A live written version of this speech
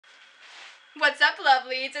What's up,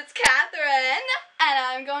 lovelies? It's Katherine, and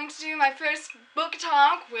I'm going to do my first book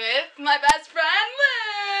talk with my best friend,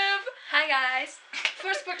 Liv. Hi, guys.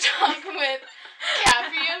 First book talk with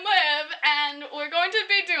Kafy and Liv, and we're going to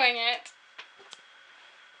be doing it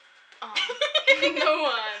on The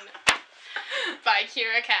One by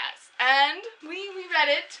Kiera. And we read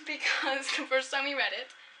it because the first time we read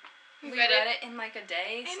it, we read it in like a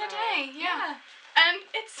day. In a day, yeah. And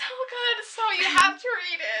it's so good, so you have to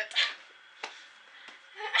read it.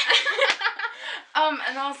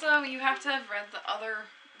 And also you have to have read the other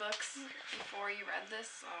books before you read this,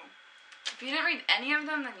 so if you didn't read any of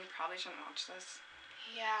them, then you probably shouldn't watch this.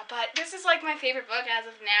 Yeah, but this is like my favorite book as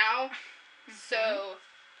of now. So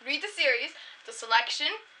read the series, The Selection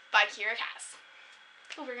by Kiera.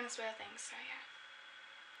 Oh, we're gonna swear things, so yeah.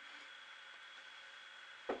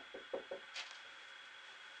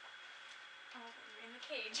 Oh, we're in the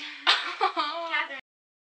cage. Katherine.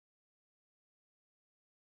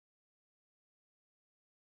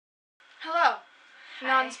 Hello,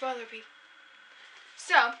 non-spoiler people.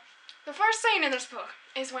 So, the first scene in this book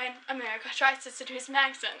is when America tries to seduce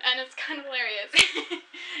Maxon, and it's kind of hilarious.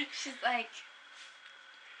 She's like,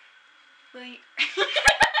 will you...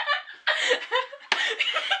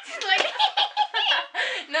 She's like,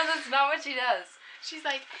 no, that's not what she does. She's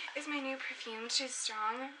like, is my new perfume too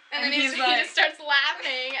strong? And then he's he like... just starts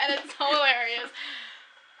laughing, and it's so hilarious.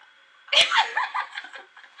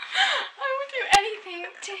 I would do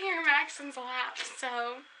anything to hear Maxon's laugh,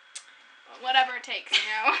 so whatever it takes, you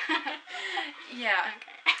know? Yeah.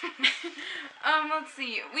 Okay. Let's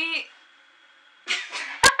see.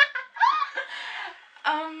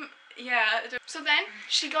 Yeah. So then,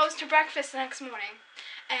 she goes to breakfast the next morning,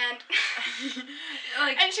 and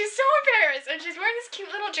like, and she's so embarrassed, and she's wearing this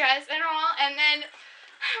cute little dress and all, and then,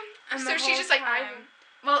 so she's just like,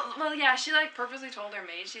 Well, yeah, she, like, purposely told her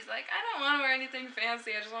maid, she's like, I don't want to wear anything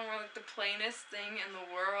fancy, I just want to wear, like, the plainest thing in the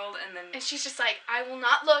world, and then... And she's just like, I will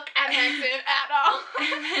not look at Maxon at all.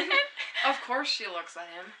 And then, of course she looks at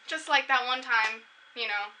him. Just like that one time, you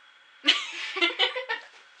know.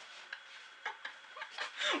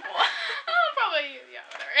 What? Oh, probably, yeah,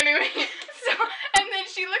 whatever. Anyway, so, and then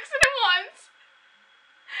she looks at him once,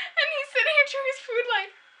 and he's sitting here chewing his food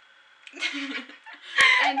like...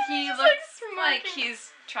 And he he's looks like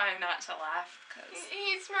he's trying not to laugh, because...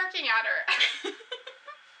 He's smirking at her.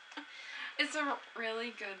 It's a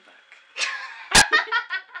really good book. That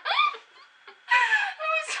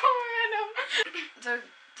was so random.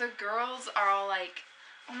 The girls are all like,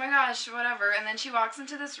 oh my gosh, whatever, and then she walks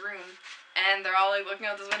into this room, and they're all like looking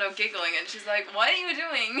out this window giggling, and she's like, what are you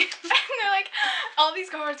doing? And they're like, all these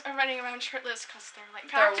guards are running around shirtless because they're like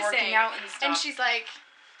practicing. They're working out and stuff.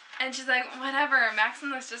 And she's like, whatever,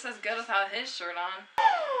 Maxon looks just as good without his shirt on.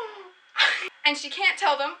 And she can't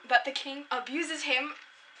tell them that the king abuses him,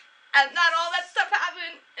 and that all that stuff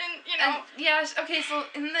happened, and you know. And, yeah, okay, so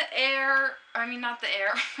in the air, I mean not the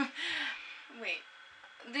air, wait,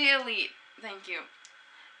 the elite, thank you.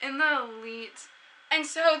 In the elite. And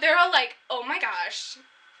so they're all like, oh my gosh,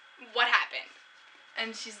 what happened?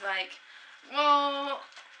 And she's like, well,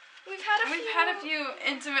 we've had a few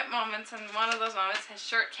intimate moments, and one of those moments his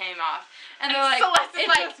shirt came off. And they're like, Celeste is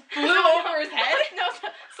like, just flew over his head? No,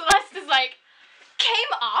 Celeste is like,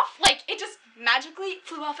 came off? Like, it just magically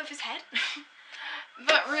flew off of his head?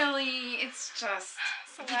 But really, it's just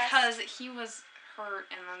Celeste. because he was hurt,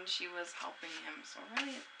 and then she was helping him, so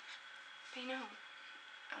really... They know.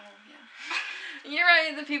 Oh, yeah. You're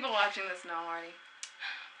right, the people watching this know already.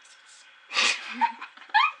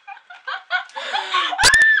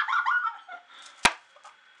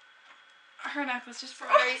 Her necklace just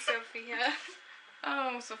broke. Sorry, Sophia.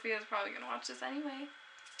 Oh, Sophia's probably gonna watch this anyway.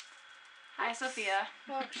 Hi, Sophia.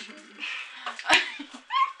 Well,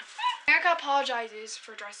 America apologizes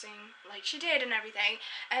for dressing like she did and everything,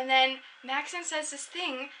 and then Maxon says this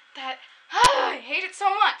thing that, I hate it so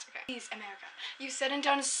much. Okay. Please, America, you've said and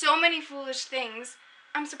done so many foolish things,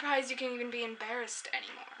 I'm surprised you can even be embarrassed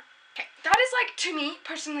anymore. Okay, that is, like, to me,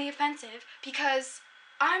 personally offensive, because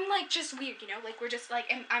I'm, like, just weird, you know? Like, we're just, like,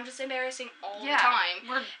 I'm just embarrassing all the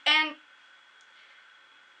time. And...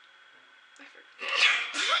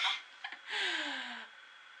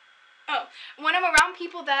 Oh, when I'm around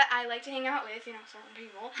people that I like to hang out with, you know, certain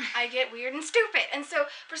people, I get weird and stupid. And so,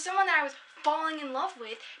 for someone that I was falling in love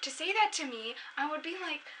with, to say that to me, I would be,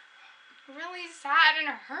 like, really sad and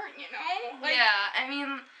hurt, you know? Like, yeah, I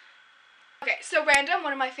mean... Okay, so random,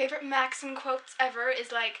 one of my favorite Maxon quotes ever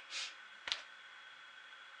is, like,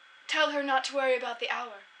 tell her not to worry about the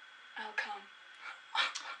hour. I'll come.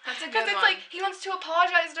 That's a good one. Because it's like, he wants to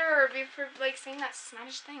apologize to her for, like, saying that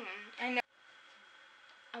snottish thing. I know.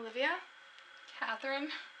 Olivia? Katherine.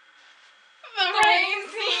 The rain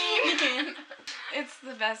scene. It's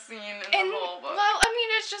the best scene in the whole book. Well, I mean,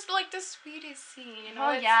 it's just like the sweetest scene. You know?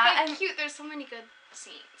 Well, It's yeah, like and cute. There's so many good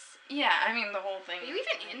scenes. yeah, I mean the whole thing. Are you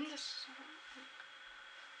even in this?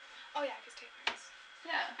 Oh yeah, because typos.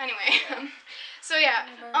 Yeah. Anyway, so yeah,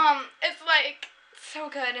 Whatever. it's like so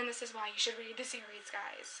good, and this is why you should read the series,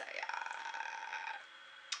 guys. So yeah.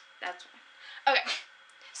 That's why. Okay,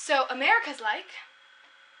 so America's like.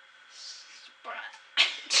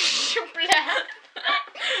 Shabla.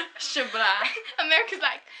 Shabla. America's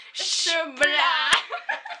like. Shabla.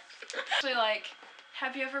 Actually, like,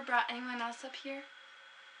 have you ever brought anyone else up here?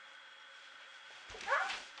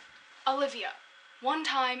 Olivia. One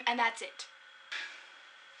time, and that's it.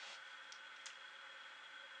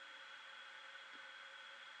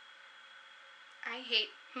 I hate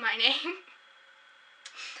my name.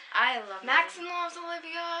 I love Maxon loves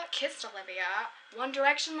Olivia. Kissed Olivia. One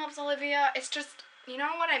Direction loves Olivia. It's just, you know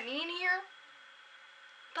what I mean here?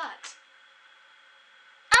 But.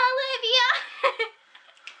 Olivia!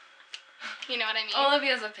 You know what I mean?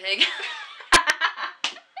 Olivia's a pig.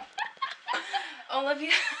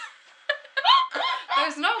 Olivia.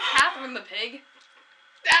 There's no Katherine the pig.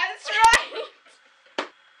 That's right!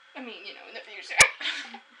 I mean, you know, in the future.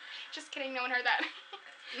 Just kidding, no one heard that.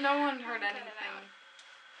 No one heard Cut it anything. out.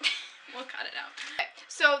 We'll cut it out.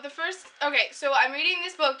 So so I'm reading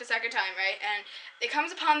this book the second time, right? And it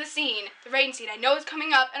comes upon the scene, the rain scene. I know it's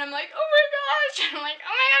coming up, and I'm like, oh my gosh! And I'm like,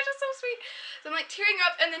 oh my gosh, that's so sweet. So I'm like tearing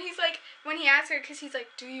up, and then he's like, when he asks her, because he's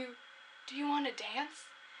like, do you want to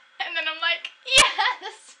dance? And then I'm like,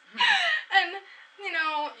 yes. And you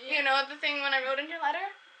know the thing when I wrote in your letter.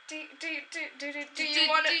 Do you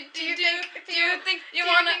want to?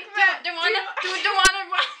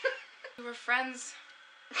 We were friends.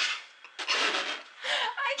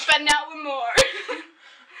 But now we're more.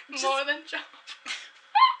 More than job.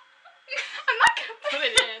 I'm not gonna put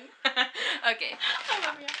it in. Okay. I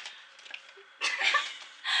love you.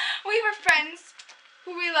 We were friends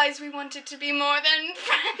who realized we wanted to be more than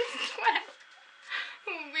friends.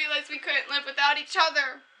 Who realized we couldn't live without each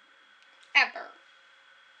other. Ever.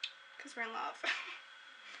 Because we're in love.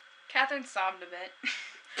 Katherine sobbed a bit.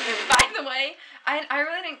 By the way, I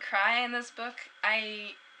really didn't cry in this book.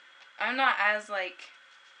 I'm not as, like,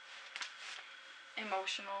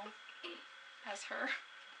 emotional as her.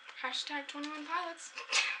 Hashtag 21 Pilots.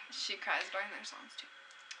 She cries during their songs, too.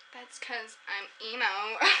 That's because I'm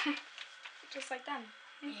emo. Just like them.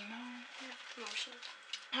 Emo? Yeah, emotional.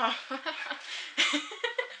 Oh.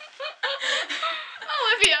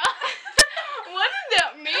 Olivia! What did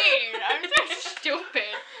that mean? I'm so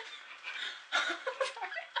stupid.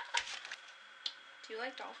 Do you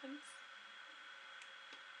like dolphins?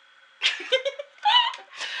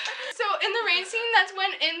 So in the rain scene, that's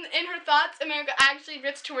when in her thoughts, America actually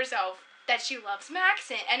admits to herself that she loves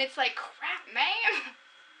Maxon, and it's like, crap, man.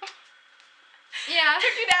 Yeah.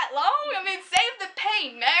 Took you that long? I mean, save the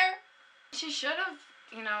pain, man. She should have,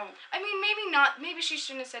 you know. I mean, maybe not. Maybe she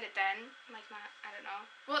shouldn't have said it then. Like, not. I don't know.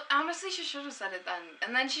 Well, honestly, she should have said it then,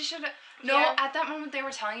 and then she should have. No, Yeah. at that moment they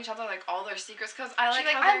were telling each other like all their secrets, cause I like.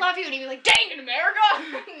 She's like, how I love you, and he'd be like, dang it, America.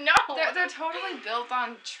 No. They're totally built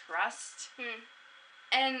on trust. Hmm.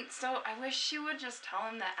 And so I wish she would just tell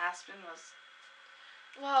him that Aspen was.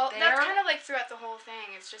 Well, There? that's kind of like throughout the whole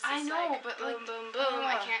thing. It's just this, I know, like, but boom, like, boom, boom.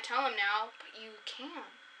 I ugh. can't tell him now, but you can.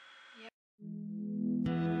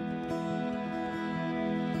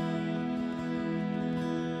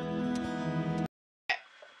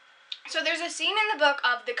 So there's a scene in the book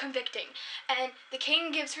of the convicting, and the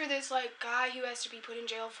king gives her this like guy who has to be put in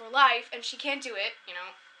jail for life, and she can't do it, you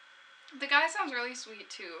know. The guy sounds really sweet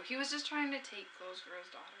too. He was just trying to take clothes for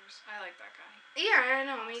his daughters. I like that guy. Yeah, I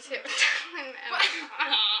know, me too.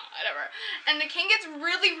 Whatever. And the king gets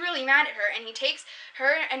really, really mad at her, and he takes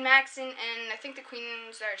her and Maxon, and I think the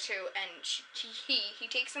queen's there too, and he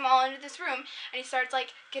takes them all into this room, and he starts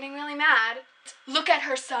like getting really mad. Look at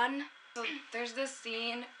her, son. So there's this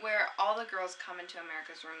scene where all the girls come into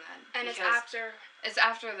America's room then. And it's because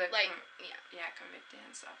after the like convicted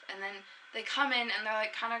and stuff. And then they come in and they're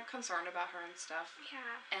like kind of concerned about her and stuff.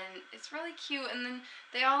 yeah. And it's really cute. And then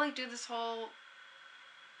they all like do this whole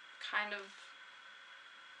kind of.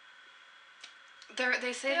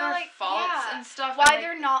 They say They're their like, faults yeah, and stuff. Why and, like,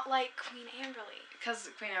 they're not like Queen Amberly?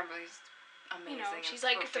 Because Queen Amberly's amazing. You know, she's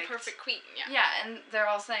like the perfect queen. Yeah. Yeah, and they're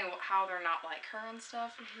all saying how they're not like her and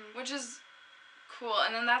stuff, which is cool.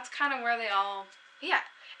 And then that's kind of where they all. Yeah.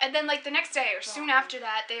 And then like the next day or soon Oh. after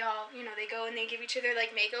that, they all, you know, they go and they give each other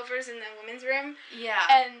like makeovers in the women's room. Yeah.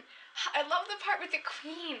 And I love the part with the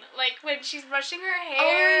queen, like when she's brushing her Oh,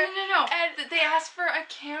 hair. no. And they asked for a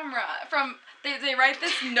camera from. They write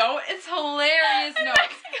this note. It's hilarious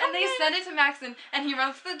note, and they send it to Maxon, and he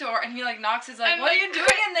runs to the door, and he like knocks. He's like, and, "What are you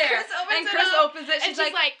doing in there?" Chris opens it. She's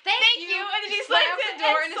like, "Thank you," and then she slams slams the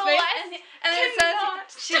door in his face, and then it says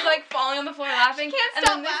she's like falling on the floor laughing, can't and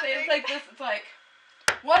stop then they say laughing. it's like this. It's like,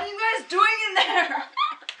 "What are you guys doing in there?"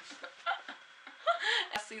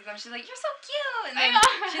 Sees them. She's like, "You're so cute," and then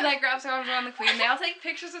she like wraps her arms around the queen. They all take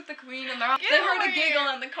pictures with the queen, and they heard a giggle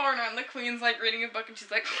in the corner, and the queen's like reading a book, and she's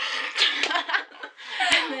like,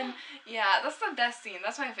 and then that's the best scene.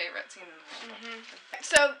 That's my favorite scene in the whole book.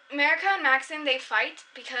 So America and Maxon, they fight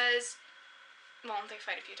because, well, they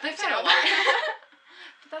fight a few times. They fight a lot,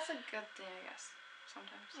 but that's a good thing, I guess.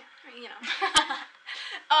 Sometimes. Yeah, you know.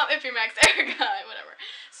 If you're Max, Erica, whatever.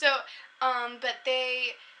 So, but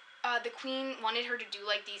they. The queen wanted her to do,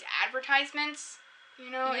 like, these advertisements,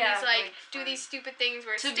 you know? Yeah, and it's like do these stupid things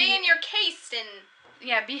where stay in your case and...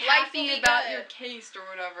 Yeah, be happy about your case or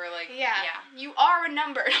whatever, like... Yeah. You are a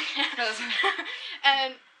number.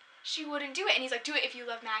 And she wouldn't do it, and he's like, do it if you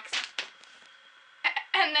love Max.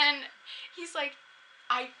 And then he's like,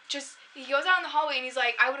 he goes out in the hallway, and he's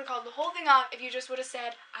like, I would have called the whole thing off if you just would have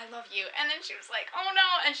said, I love you. And then she was like, oh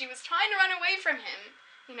no, and she was trying to run away from him.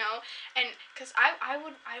 You know, and because I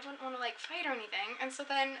wouldn't want to like fight or anything, and so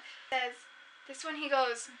then this one he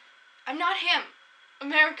goes, I'm not him,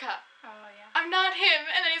 America. Oh yeah. I'm not him,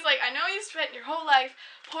 and then he's like, I know you spent your whole life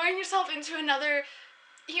pouring yourself into another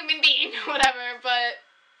human being, whatever, but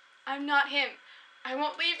I'm not him. I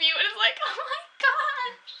won't leave you, and it's like, oh my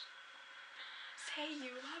gosh, say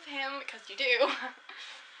you love him because you do.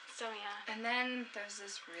 So yeah. And then there's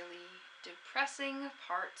this really depressing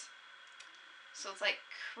part. So it's like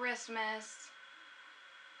Christmas,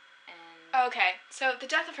 and... Okay, so the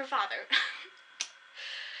death of her father.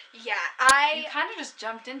 Yeah, You kind of just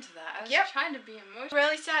jumped into that. I was trying to be emotional.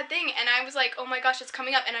 Really sad thing, and I was like, oh my gosh, it's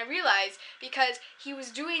coming up, and I realized, because he was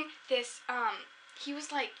doing this, he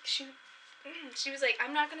was like, she was like,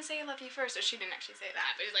 I'm not gonna say I love you first, or she didn't actually say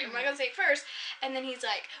that, but he's like, I'm not gonna say it first, and then he's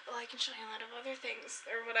like, well, I can show you a lot of other things,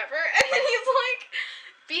 or whatever, and then he's like,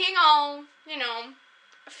 being all, you know...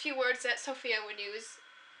 a few words that Sophia would use,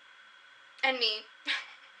 and me.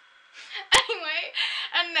 Anyway,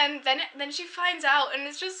 and then she finds out, and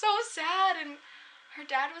it's just so sad, and her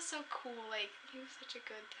dad was so cool, like, he was such a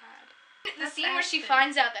good dad. The scene where she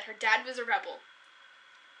finds out that her dad was a rebel,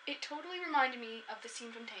 it totally reminded me of the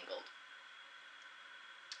scene from Tangled.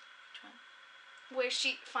 Which one? Where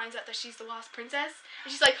she finds out that she's the lost princess,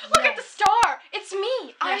 and she's like, look at the star! It's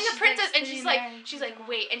me! I'm the princess! And she's like,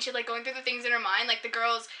 wait, and she's like going through the things in her mind, like the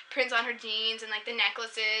girl's prints on her jeans, and like the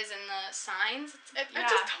necklaces, and the signs. It's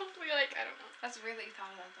just totally like, I don't know. That's weird that you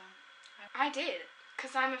thought of that, though. I did,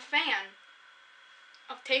 because I'm a fan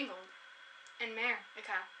of Tangled and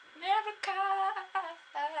America.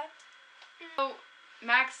 So,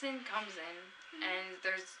 Maxon comes in, and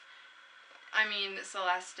there's,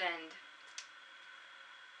 Celeste and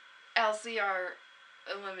Elsie are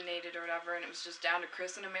eliminated or whatever, and it was just down to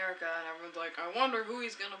Chris and America, and everyone's like, I wonder who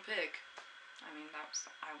he's gonna pick.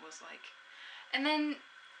 I was like, and then,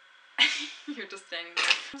 you're just standing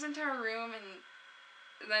there. Comes into her room, and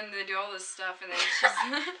then they do all this stuff, and then she's,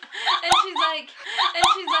 and she's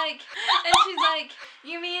like,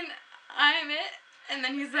 you mean I'm it? And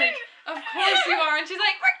then he's like, of course you are, and she's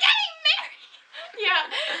like, we're getting married! Yeah.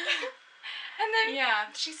 And then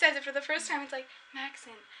she says it for the first time. It's like,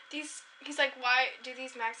 Maxon, he's like, why do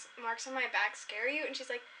these marks on my back scare you? And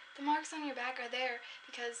she's like, the marks on your back are there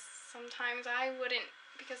because sometimes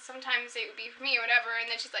sometimes it would be for me or whatever. And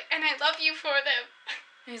then she's like, and I love you for them.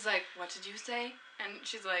 And he's like, what did you say? And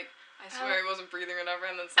she's like, I swear I wasn't breathing or whatever.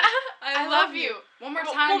 And then it's like, I love you. One more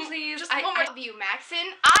time, please. Just one more. I love you,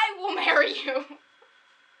 Maxon. I will marry you.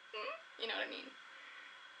 You know what I mean?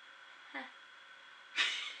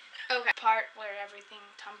 Okay. Part where everything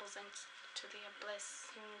tumbles into the abyss.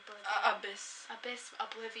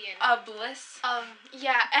 Oblivion. Bliss.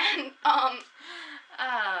 Yeah, and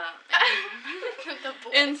the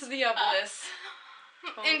bliss. Into the abyss.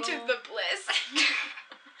 Into the bliss.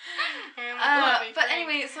 But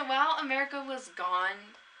anyway, so while America was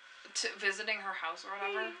gone to visiting her house or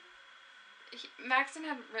whatever, Maxon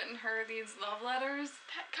had written her these love letters.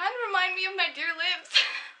 That kind of remind me of My Dear Lives.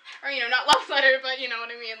 Or, you know, not love letter, but you know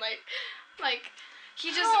what I mean, like,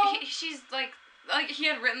 she's like, he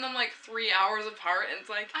had written them, 3 hours apart, and it's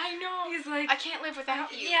like, I know, he's like, I can't live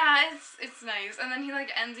without you. Yeah, it's nice, and then he,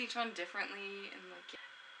 ends each one differently, and,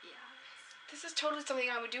 This is totally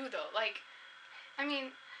something I would do, though,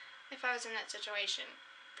 if I was in that situation,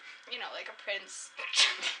 you know, like a prince.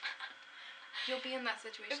 You'll be in that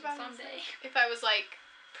situation someday. If I was like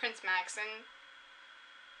Prince Maxon.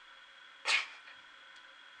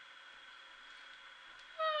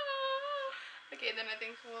 Okay, then I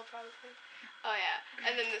think we'll probably. Oh yeah,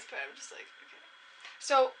 and then this part I'm just like, okay.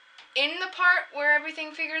 So in the part where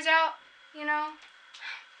everything figures out, you know,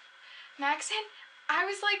 Maxon, I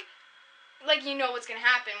was like you know what's gonna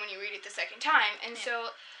happen when you read it the second time, and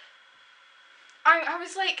so I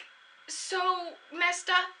was like so messed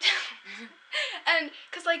up, and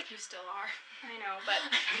cause like you still are. I know, but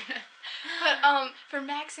for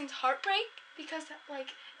Maxon's heartbreak, because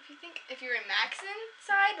like if you're in Maxon's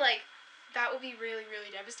side, like that would be really, really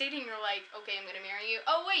devastating. You're like, okay, I'm gonna marry you.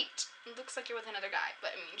 Oh wait, it looks like you're with another guy,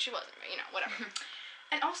 but I mean she wasn't, you know, whatever.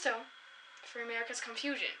 And also for America's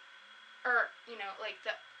confusion, or you know, like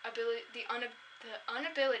the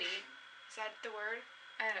inability, is that the word?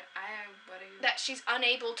 What are you? That she's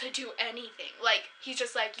unable to do anything. Like, he's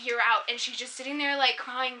just like, you're out, and she's just sitting there, like,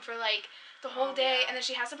 crying for, like, the whole day, and then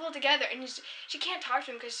she has to pull it together, and she can't talk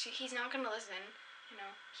to him because he's not going to listen, you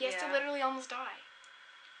know. He has to literally almost die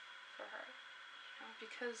for her, you know,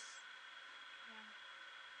 because,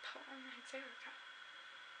 poor Max Erica.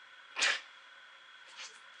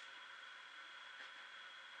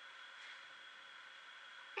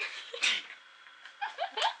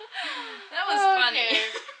 That was funny.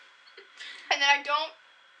 And then I don't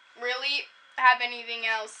really have anything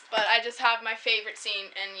else, but I just have my favorite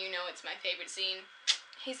scene, and you know it's my favorite scene.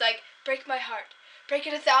 He's like, break my heart. Break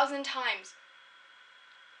it 1,000 times.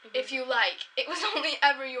 If you like. It was only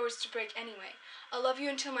ever yours to break anyway. I'll love you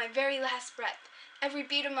until my very last breath. Every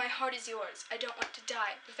beat of my heart is yours. I don't want to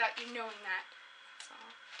die without you knowing that. That's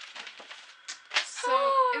all. So,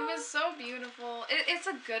 it was so beautiful. It's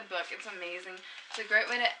a good book. It's amazing. It's a great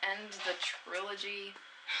way to end the trilogy.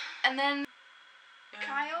 And then...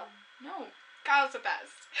 Kyle? No. Kyle's the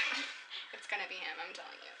best. It's gonna be him, I'm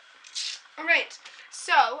telling you. Alright,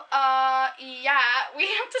 so, yeah, we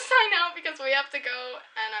have to sign out because we have to go,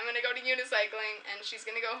 and I'm gonna go to unicycling, and she's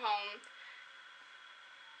gonna go home.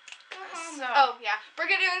 So. Oh, yeah,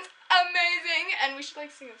 Brigadoon's amazing, and we should,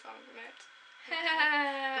 like, sing a song from it.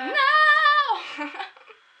 No!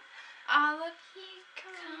 All of you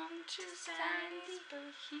come to Sandy's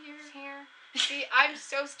booth here. See, I'm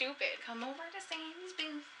so stupid. Come over to Sandy's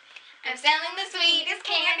booth. I'm selling the sweetest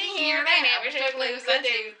candy here. They never should lose a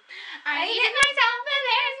tooth. I eat it myself, and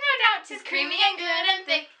there's no doubt 'tis creamy and good and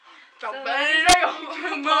thick. Somebody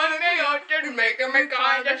didn't making me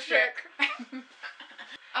kinda sick.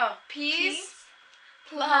 Oh, Peace,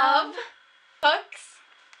 love,